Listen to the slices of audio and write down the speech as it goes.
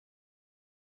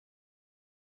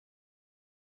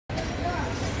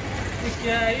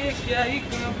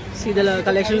See, the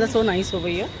collections are so nice over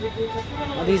here.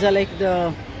 These are like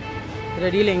the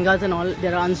ready lehengas and all.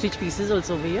 There are unstitched pieces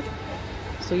also over here.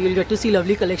 So you'll get to see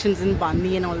lovely collections in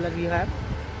Bandi and all that we have.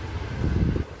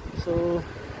 So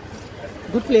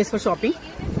good place for shopping.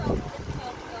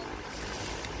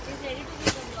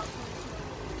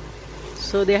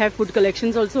 So they have food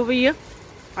collections also over here.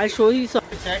 I'll show you some.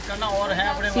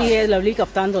 See, here lovely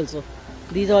kaftans also.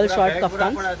 These are all short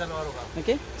kaftans.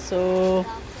 Okay, so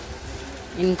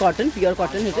in cotton, pure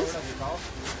cotton it is.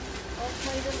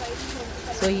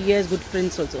 So he has good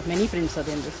prints also. Many prints are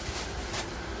there in this.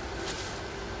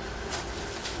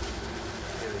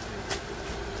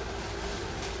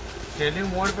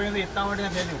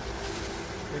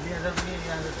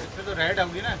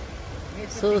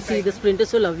 So see, this print is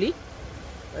so lovely.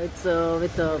 It's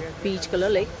with a peach color,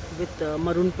 like with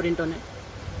maroon print on it.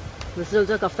 This is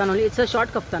also a kaftan only. It's a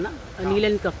short kaftan, a knee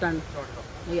length kaftan.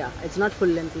 Yeah, it's not full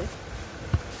length. Like.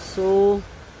 So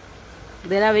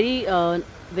there are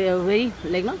very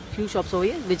like few shops over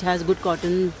here which has good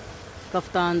cotton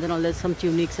kaftans and all that, some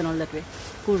tunics and all that way.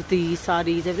 Kurtis,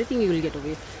 saris, everything you will get over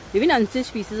here. Even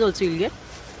unstitched pieces also you will get.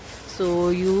 So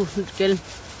you can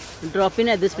drop in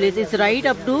at this place. It's right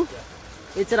up to.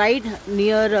 It's right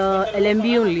near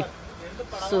LMB only.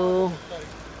 So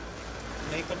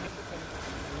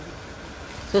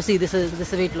see, this is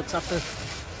the way it looks after.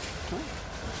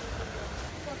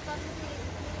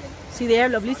 See, they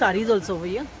have lovely saris also over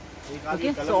here.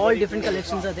 Okay, so all different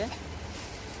collections are there.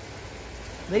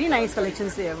 Very nice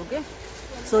collections they have. Okay,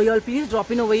 so you all please drop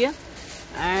in over here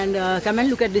and come and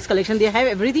look at this collection. They have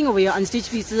everything over here. Unstitched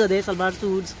pieces are there, salwar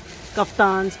suits,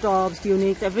 kaftans, tops,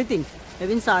 tunics, everything.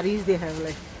 Even saris they have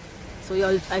like. So you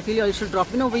all, I feel you all should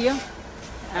drop in over here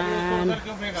and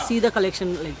see the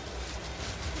collection like.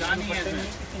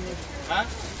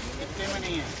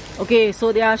 Okay,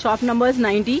 so their shop number is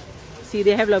 90. See,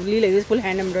 they have lovely like this full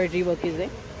hand embroidery work is there.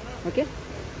 Okay,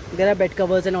 there are bed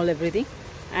covers and all everything,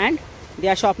 and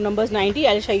their shop number is 90.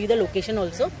 I'll show you the location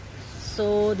also.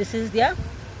 So this is their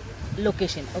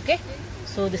location. Okay,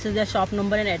 so this is their shop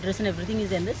number and address and everything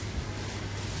is in this.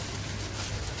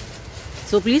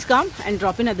 So please come and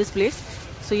drop in at this place.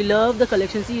 So you love the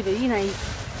collection. See, very nice,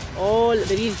 all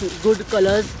very good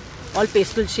colors, all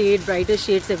pastel shade, brighter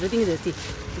shades, everything is there. See,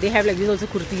 they have like this also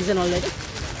kurtis and all that.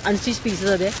 Unstitched pieces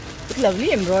are there with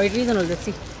lovely embroideries and all that.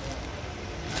 See,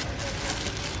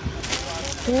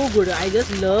 so good. I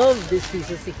just love these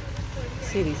pieces.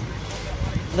 See these.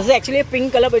 This is actually a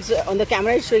pink color, but it's, on the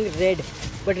camera it's showing red.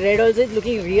 But red also is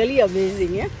looking really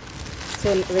amazing. Yeah.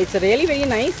 So it's really very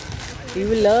nice. You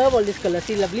will love all these colors.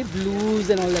 See, lovely blues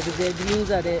and all that is there.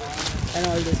 Greens are there and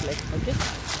all this like. Okay.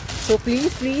 So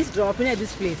please drop in at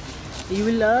this place. You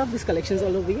will love these collections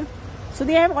all over here. So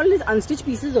they have all these unstitched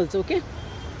pieces also. Okay.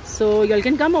 So you all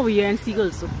can come over here and see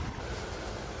also.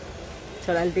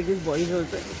 So I'll take these boys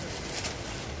also.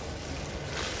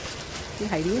 He's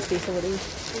hiding his face over there.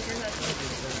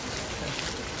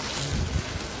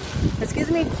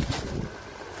 Excuse me.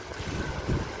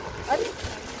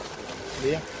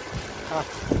 Yeah.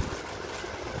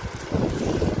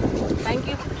 Thank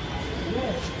you.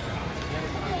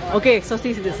 Okay, so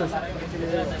see this.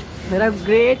 There are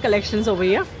great collections over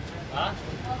here.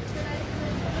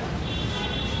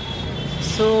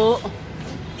 So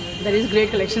there is great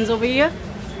collections over here,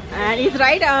 and it's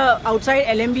right outside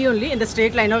LMB only, in the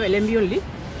straight line of LMB only.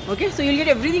 Okay, so you'll get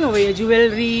everything over here: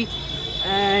 jewelry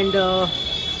and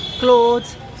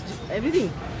clothes, everything,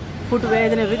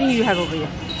 footwear and everything you have over here.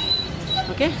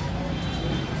 Okay.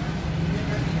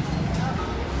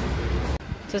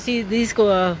 So see these,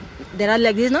 there are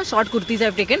like these short kurtis I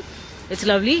have taken. It's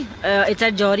lovely. It's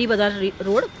at Johri Bazar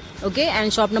road. Okay,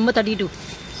 and shop number 32.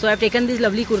 So I have taken these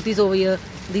lovely kurtis over here.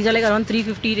 These are like around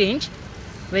 350 range.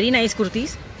 Very nice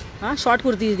kurtis. Short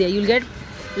kurtis there. You'll get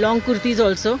long kurtis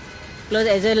also. Plus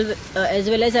as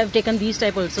well as I have taken these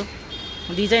type also.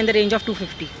 These are in the range of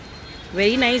 250.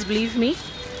 Very nice, believe me.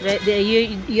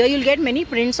 Here you'll get many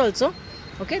prints also.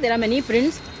 Okay, there are many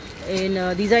prints.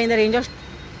 In these are in the range of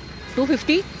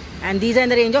 250 and these are in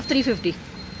the range of 350.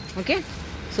 Okay,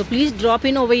 so please drop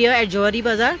in over here at Johri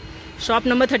Bazar, shop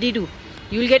number 32.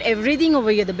 You will get everything over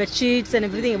here, the bed sheets and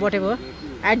everything, whatever,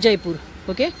 at Jaipur.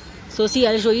 Okay, so see,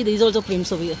 I'll show you these also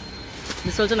prints over here.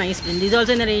 This is also nice print. These are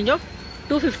also in the range of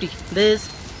 250.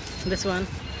 This one.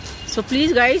 So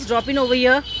please guys, drop in over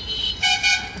here,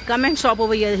 come and shop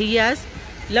over here. He has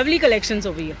lovely collections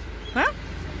over here.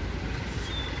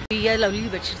 He has lovely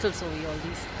bed sheets also over here, all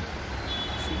these.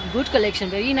 Good collection,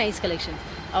 very nice collection.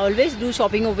 I always do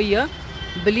shopping over here.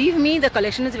 Believe me, the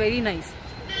collection is very nice.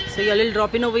 So you will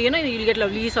drop in over here, and you will get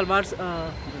lovely salwars,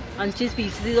 Unstitched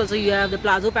pieces also you have, the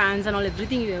plazo pants and all,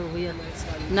 everything you have over here.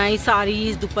 Nice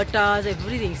saris, dupattas,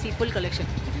 everything. See, full collection.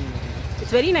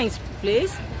 It's very nice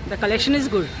place. The collection is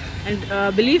good,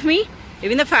 and believe me,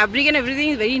 even the fabric and everything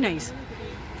is very nice.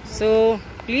 So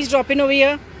please drop in over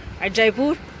here at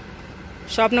Jaipur,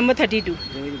 shop number 32.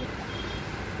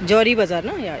 Johri Bazar,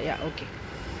 no? Yeah, okay.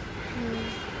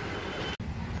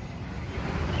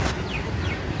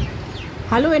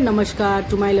 Hello and namaskar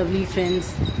to my lovely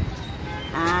friends,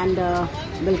 and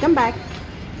welcome back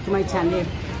to my channel.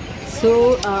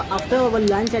 So after our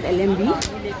lunch at LMB,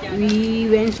 we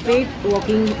went straight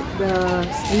walking the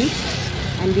street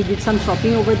and we did some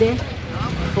shopping over there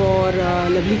for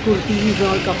lovely kurtis and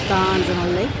all, kaftans and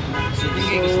all like.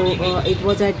 So it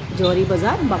was at Johri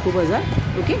Bazar, Bapu Bazar.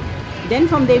 Okay. Then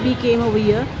from there we came over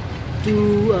here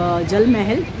to Jal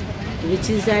Mahal, which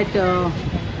is at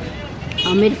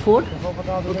Amir Fort,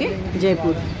 okay,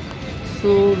 Jaipur.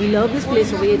 So we love this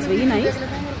place over here. It's very nice,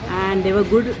 and there were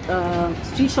good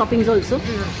street shoppings also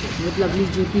with lovely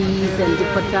jutis and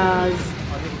dupattas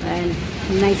and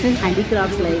nice and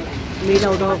handicrafts like made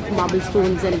out of marble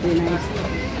stones and granites.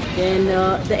 Then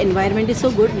the environment is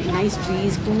so good, nice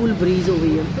trees, cool breeze over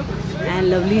here, and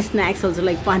lovely snacks also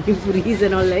like pani puris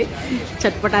and all, like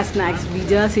chatpata snacks. We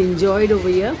just enjoyed over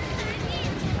here.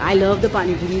 I love the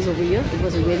pani puris over here. It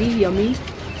was very yummy.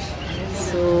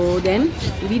 So then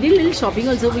we did a little shopping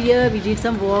also over here. We did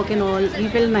some walk and all. We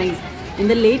felt nice. In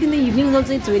the evenings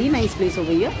also, it's a very nice place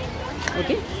over here.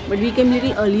 Okay, but we came a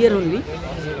little earlier only,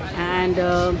 and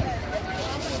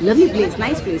lovely place,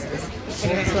 nice place.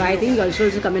 So I think you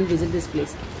should also come and visit this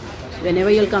place.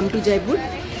 Whenever you'll come to Jaipur,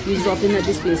 please drop in at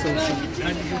this place also.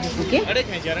 Okay.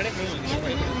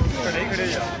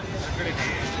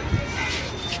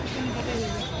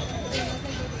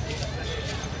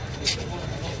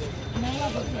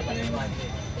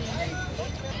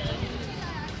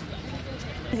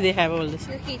 They have all this.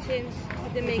 The keychains,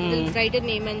 they make they'll write a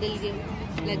name and they'll give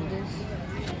like this.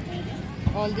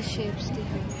 All the shapes they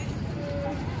have.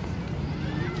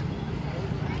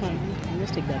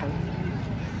 Let's take that out.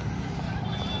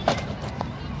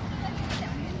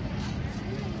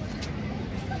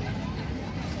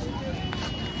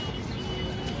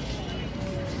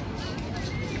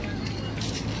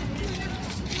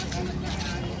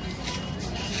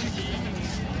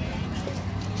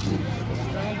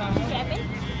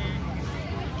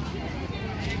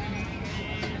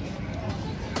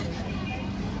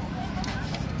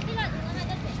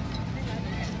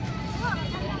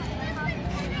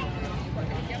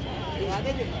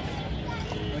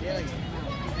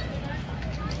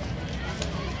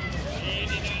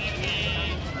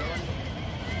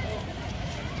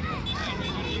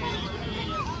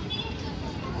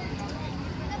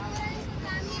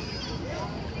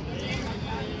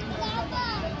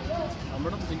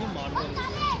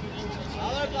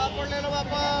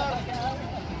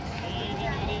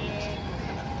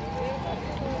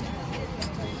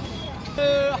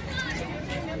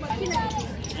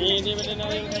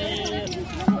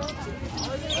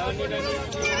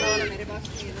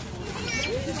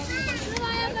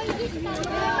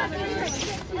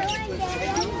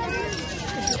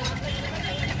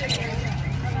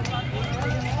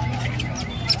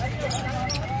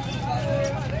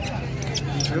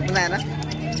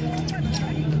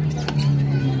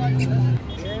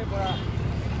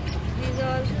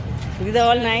 These are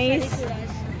all nice.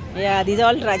 Yeah, these are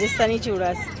all Rajasthani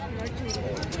chudas.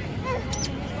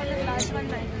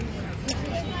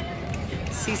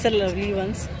 These are lovely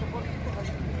ones.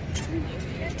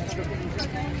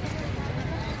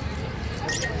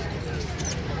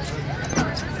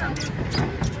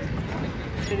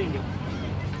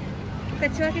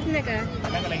 कछुआ कितने का है?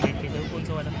 अलग अलग rate के। कौन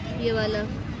सा वाला? ये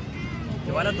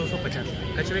वाला 250।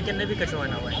 कछुए के अंदर भी कछुआ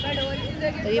बना हुआ है।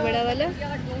 और ये बड़ा वाला?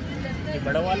 ये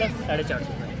बड़ा वाला 450 का।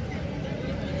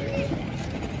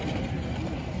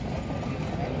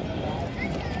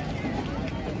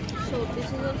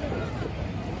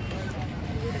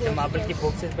 जैसे मार्बल की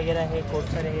बॉक्सेस वगैरह है,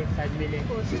 कोस्टर है, साइड मिल है।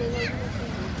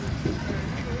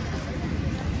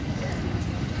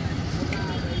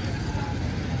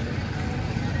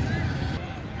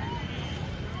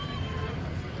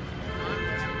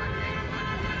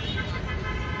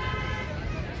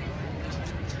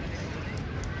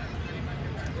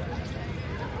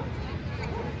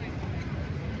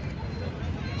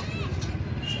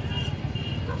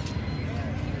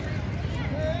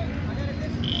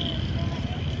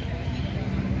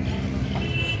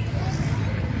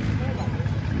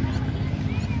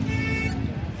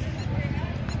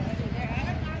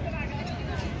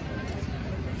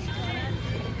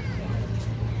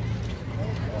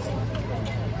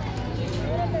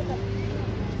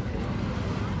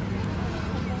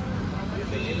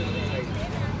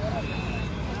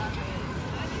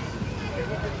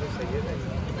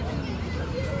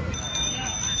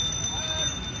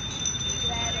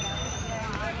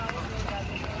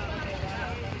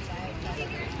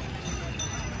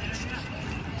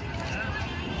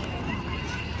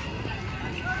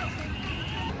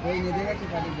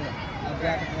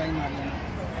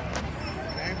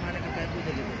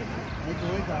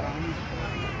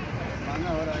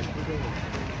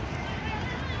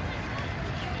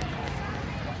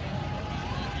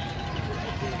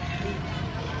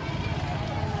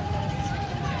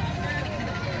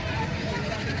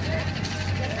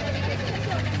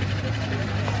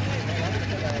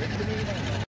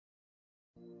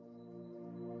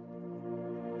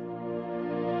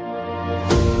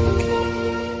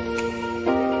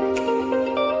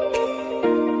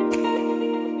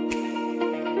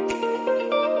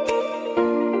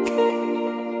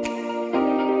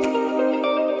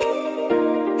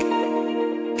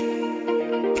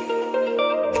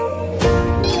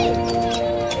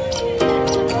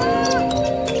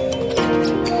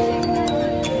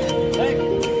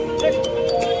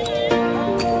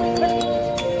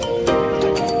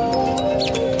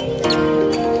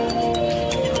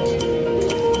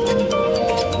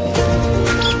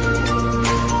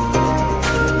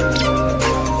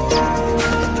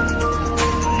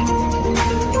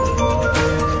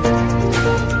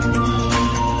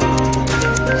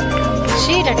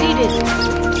 Shit, I did it.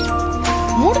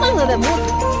 Mood man, mood.